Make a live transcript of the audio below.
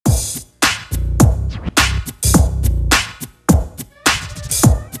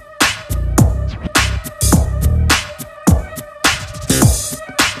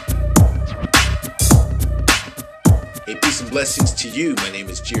blessings to you. My name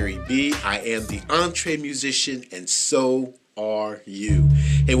is Jere B. I am the EntreMusician, and so are you.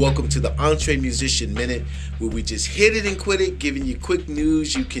 Hey, welcome to the EntreMusician Minute, where we just hit it and quit it, giving you quick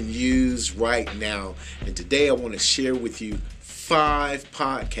news you can use right now. And today I want to share with you 5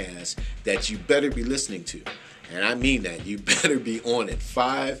 podcasts that you better be listening to. And I mean that. You better be on it.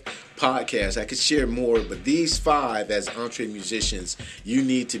 5 podcasts. I could share more, but these 5 as EntreMusicians, you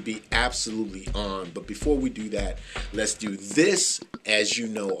need to be absolutely on. But before we do that, let's do this. As you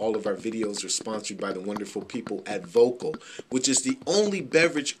know, all of our videos are sponsored by the wonderful people at Vocal, which is the only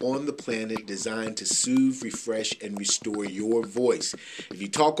beverage on the planet designed to soothe, refresh, and restore your voice. If you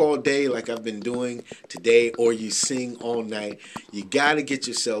talk all day like I've been doing today, or you sing all night, you got to get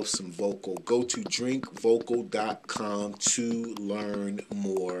yourself some Vocal. Go to drinkvocal.com to learn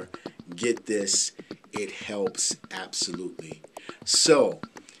more. Get this, it helps absolutely. So,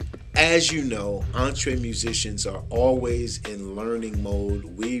 as you know, EntreMusicians are always in learning mode.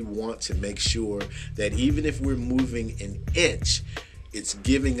 We want to make sure that even if we're moving an inch, it's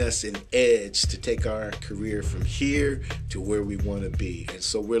giving us an edge to take our career from here to where we want to be. And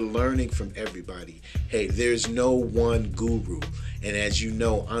so we're learning from everybody. Hey, there's no one guru. And as you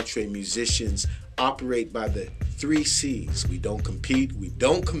know, EntreMusicians operate by the 3 C's. We don't compete, we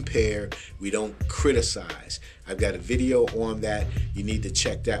don't compare, we don't criticize. I've got a video on that. You need to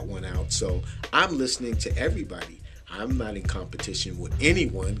check that one out. So I'm listening to everybody. I'm not in competition with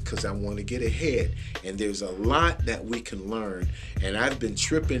anyone because I want to get ahead. And there's a lot that we can learn. And I've been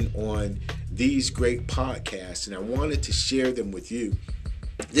tripping on these great podcasts, and I wanted to share them with you.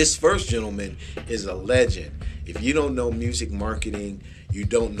 This first gentleman is a legend. If you don't know music marketing, you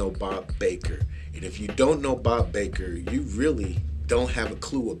don't know Bob Baker. And if you don't know Bob Baker, you really don't have a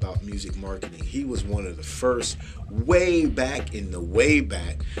clue about music marketing. He was one of the first way back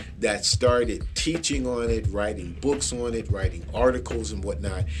that started teaching on it, writing books on it, writing articles and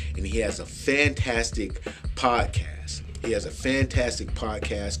whatnot. And he has a fantastic podcast. He has a fantastic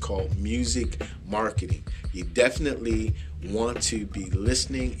podcast called Music Marketing. You definitely want to be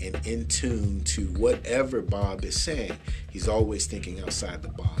listening and in tune to whatever Bob is saying. He's always thinking outside the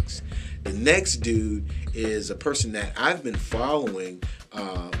box. The next dude is a person that I've been following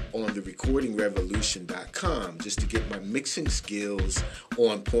on the recordingrevolution.com just to get my mixing skills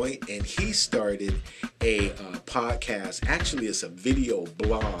on point. And he started a podcast. Actually, it's a video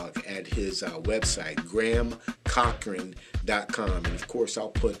blog at his website, Cochrane.com. And of course, I'll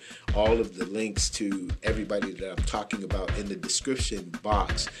put all of the links to everybody that I'm talking about in the description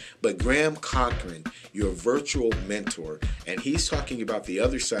box. But Graham Cochrane, your virtual mentor, and he's talking about the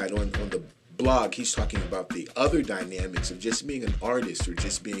other side on the blog. He's talking about the other dynamics of just being an artist or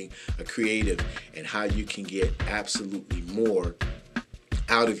just being a creative and how you can get absolutely more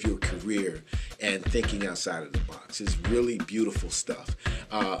out of your career and thinking outside of the box. It's really beautiful stuff.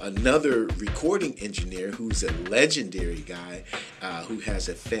 Another recording engineer who's a legendary guy who has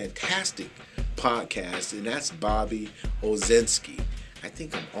a fantastic podcast, and that's Bobby Owsinski. I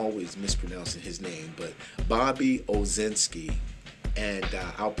think I'm always mispronouncing his name, but Bobby Owsinski. And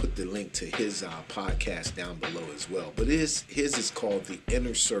I'll put the link to his podcast down below as well. But his is called The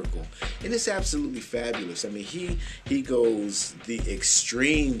Inner Circle. And it's absolutely fabulous. I mean, he goes the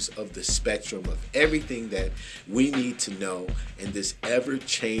extremes of the spectrum of everything that we need to know in this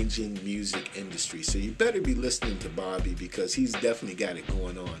ever-changing music industry. So you better be listening to Bobby because he's definitely got it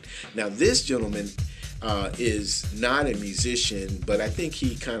going on. Now, this gentleman is not a musician, but I think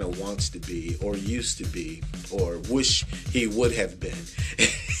he kind of wants to be, or used to be, or wish he would have been.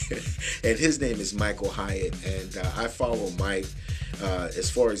 And his name is Michael Hyatt, and I follow Mike as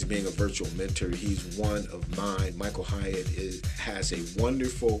far as being a virtual mentor. He's one of mine. Michael Hyatt has a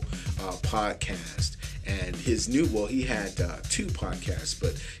wonderful podcast. And his he had 2 podcasts,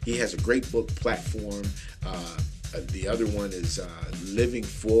 but he has a great book platform. The other one is Living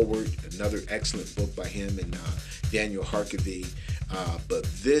Forward, another excellent book by him and Daniel Harkavy. But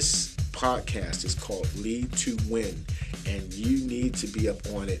this podcast is called Lead to Win, and you need to be up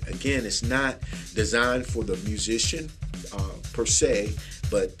on it. Again, it's not designed for the musician per se,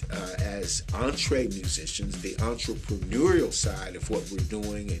 but as EntreMusicians, the entrepreneurial side of what we're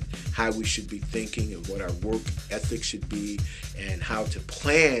doing and how we should be thinking and what our work ethic should be and how to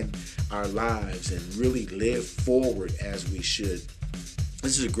plan our lives and really live forward as we should.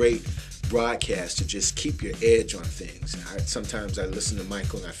 This is a great broadcast to just keep your edge on things. Sometimes I listen to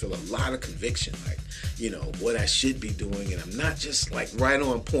Michael and I feel a lot of conviction, like, what I should be doing, and I'm not just like right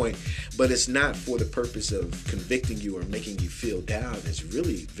on point, but it's not for the purpose of convicting you or making you feel down. It's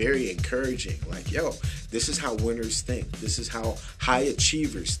really very encouraging. Like, this is how winners think. This is how high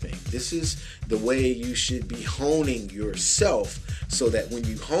achievers think. This is the way you should be honing yourself, so that when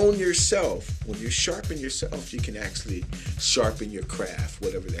you hone yourself, when you sharpen yourself, you can actually sharpen your craft,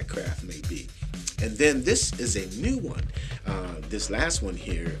 whatever that craft may be. And then this is a new one, this last one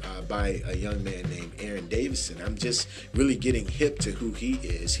here by a young man named Davison. I'm just really getting hip to who he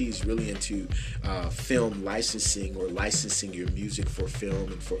is. He's really into film licensing, or licensing your music for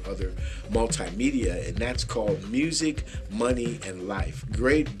film and for other multimedia, and that's called Music, Money, and Life.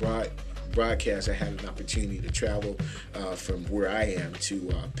 Great broadcast. I had an opportunity to travel from where I am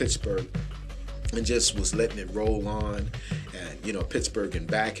to Pittsburgh, and just was letting it roll on, and Pittsburgh and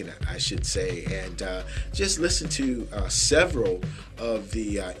back, and I should say, and just listen to several of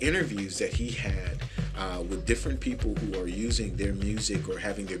the interviews that he had with different people who are using their music or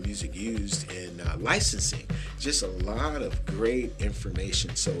having their music used in licensing. Just a lot of great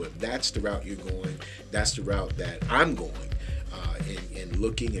information. So if that's the route you're going, that's the route that I'm going. And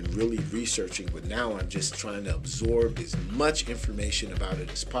looking and really researching, but now I'm just trying to absorb as much information about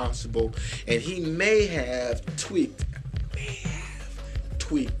it as possible. And he may have tweaked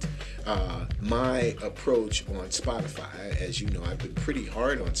my approach on Spotify. As you know, I've been pretty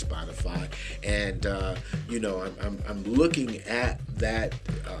hard on Spotify, and I'm looking at that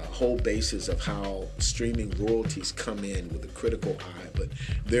whole basis of how streaming royalties come in with a critical eye. But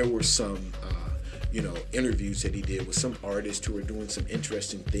there were some interviews that he did with some artists who are doing some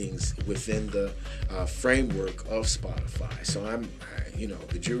interesting things within the framework of Spotify. So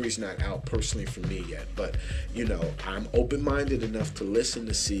the jury's not out personally for me yet, but I'm open-minded enough to listen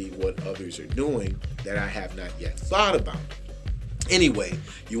to see what others are doing that I have not yet thought about. Anyway,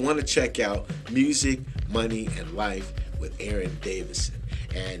 you want to check out Music, Money, and Life with Davison.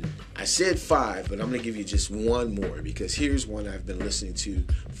 And I said 5, but I'm going to give you just one more, because here's one I've been listening to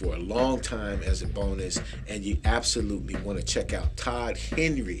for a long time as a bonus, and you absolutely want to check out Tod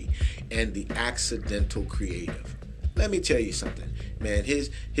Henry and the Accidental Creative. Let me tell you something, man. His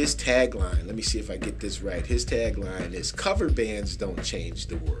tagline, let me see if I get this right. His tagline is, cover bands don't change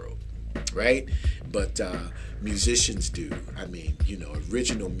the world, right? But musicians do. I mean,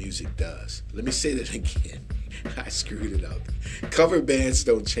 original music does. Let me say that again. I screwed it up. Cover bands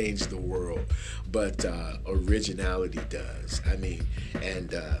don't change the world, but originality does. I mean,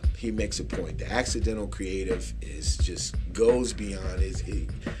 and he makes a point. The accidental creative goes beyond it.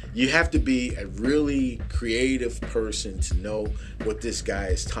 You have to be a really creative person to know what this guy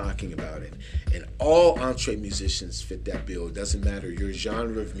is talking about. And all EntreMusicians fit that bill. It doesn't matter your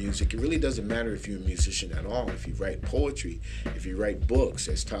genre of music. It really doesn't matter if you're a musician at all. If you write poetry, if you write books,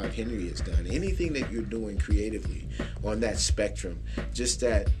 as Tod Henry has done, anything that you're doing creatively on that spectrum, just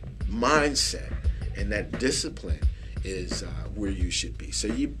that mindset and that discipline is where you should be. So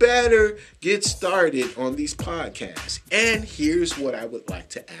you better get started on these podcasts. And here's what I would like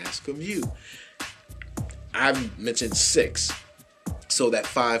to ask of you. I've mentioned 6, so that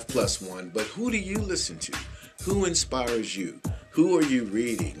 5 plus 1. But who do you listen to? Who inspires you? Who are you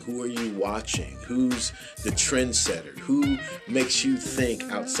reading? Who are you watching? Who's the trendsetter? Who makes you think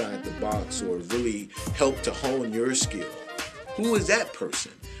outside the box or really help to hone your skill? Who is that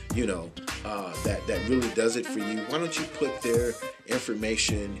person? That really does it for you. Why don't you put their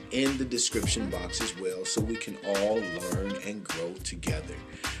information in the description box as well, so we can all learn and grow together.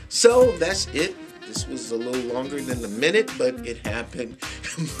 So that's it. This was a little longer than a minute, but it happened.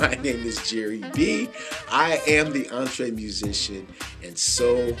 My name is Jere B. I am the EntreMusician, and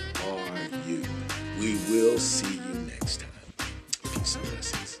so are you. We will see you next time. Peace and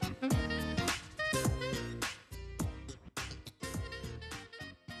blessings.